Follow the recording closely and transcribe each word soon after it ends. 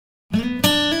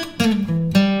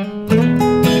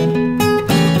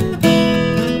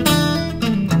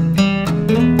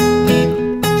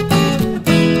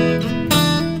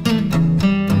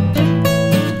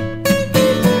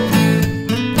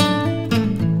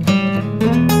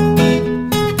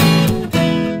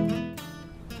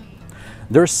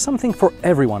There's something for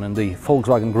everyone in the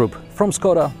Volkswagen Group, from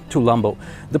Skoda to Lambo.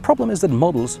 The problem is that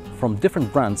models from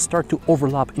different brands start to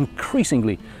overlap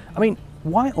increasingly. I mean,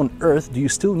 why on earth do you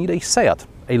still need a Seat,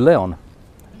 a Leon,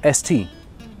 ST?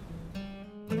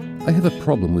 I have a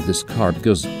problem with this car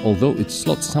because although it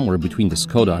slots somewhere between the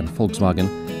Skoda and Volkswagen,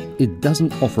 it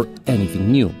doesn't offer anything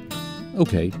new.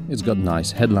 Okay, it's got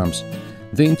nice headlamps.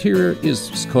 The interior is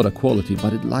Skoda quality,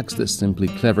 but it lacks the simply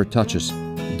clever touches.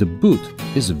 The boot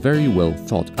is very well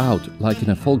thought out, like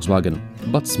in a Volkswagen,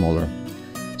 but smaller.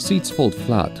 Seats fold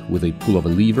flat with a pull of a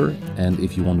lever, and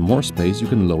if you want more space, you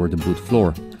can lower the boot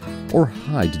floor or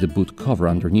hide the boot cover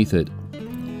underneath it.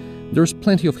 There's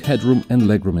plenty of headroom and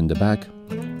legroom in the back.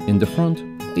 In the front,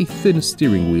 a thin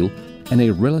steering wheel and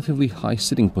a relatively high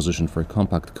sitting position for a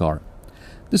compact car.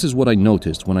 This is what I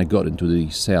noticed when I got into the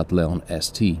Seat Leon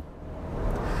ST.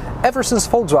 Ever since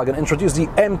Volkswagen introduced the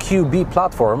MQB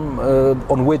platform,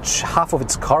 on which half of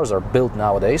its cars are built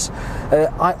nowadays,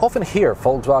 I often hear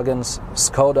Volkswagens,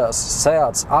 Skodas,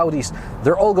 Seats, Audis,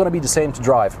 they're all going to be the same to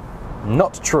drive.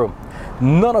 Not true.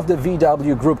 None of the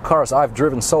VW Group cars I've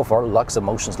driven so far lacks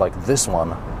emotions like this one.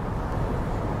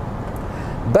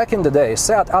 Back in the day,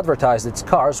 Seat advertised its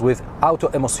cars with Auto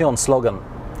Emocion slogan.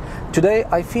 Today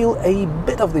I feel a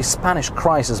bit of the Spanish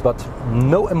crisis, but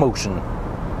no emotion.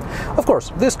 Of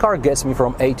course, this car gets me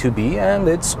from A to B, and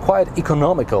it's quite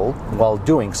economical while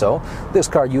doing so. This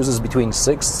car uses between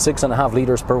 6.5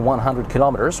 liters per 100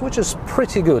 kilometers, which is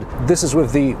pretty good. This is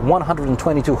with the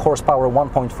 122 horsepower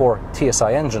 1.4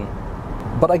 TSI engine.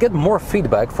 But I get more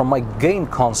feedback from my game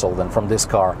console than from this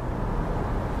car.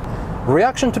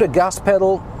 Reaction to the gas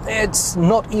pedal, it's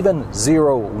not even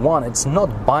 0-1, it's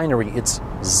not binary, it's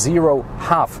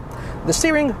 0-half. The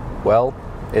steering, well,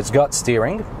 it's got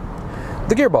steering.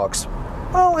 The gearbox,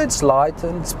 well, it's light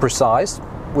and it's precise,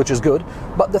 which is good,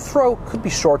 but the throw could be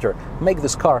shorter, make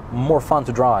this car more fun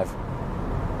to drive.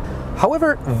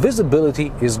 However,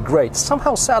 visibility is great.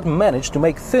 Somehow Seat managed to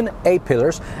make thin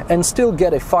A-pillars and still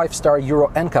get a 5-star Euro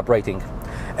NCAP rating.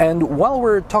 And while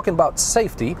we're talking about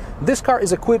safety, this car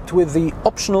is equipped with the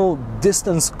optional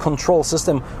distance control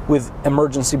system with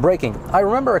emergency braking. I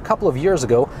remember a couple of years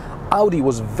ago, Audi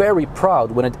was very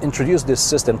proud when it introduced this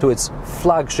system to its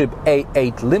flagship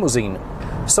A8 limousine.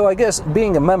 So I guess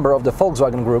being a member of the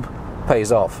Volkswagen Group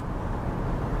pays off.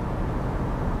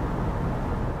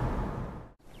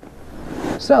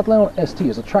 Seat Leon ST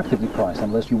is attractively priced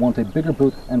unless you want a bigger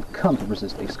boot and can't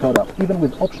resist a Skoda. Even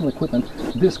with optional equipment,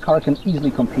 this car can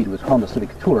easily compete with Honda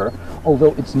Civic Tourer,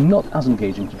 although it's not as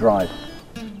engaging to drive.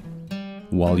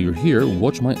 While you're here,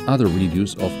 watch my other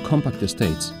reviews of compact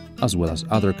estates, as well as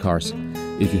other cars.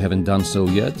 If you haven't done so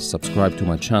yet, subscribe to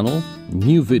my channel.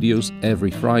 New videos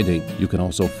every Friday. You can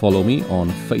also follow me on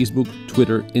Facebook,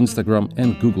 Twitter, Instagram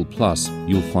and Google+.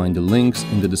 You'll find the links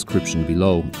in the description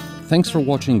below. Thanks for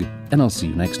watching, and I'll see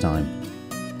you next time.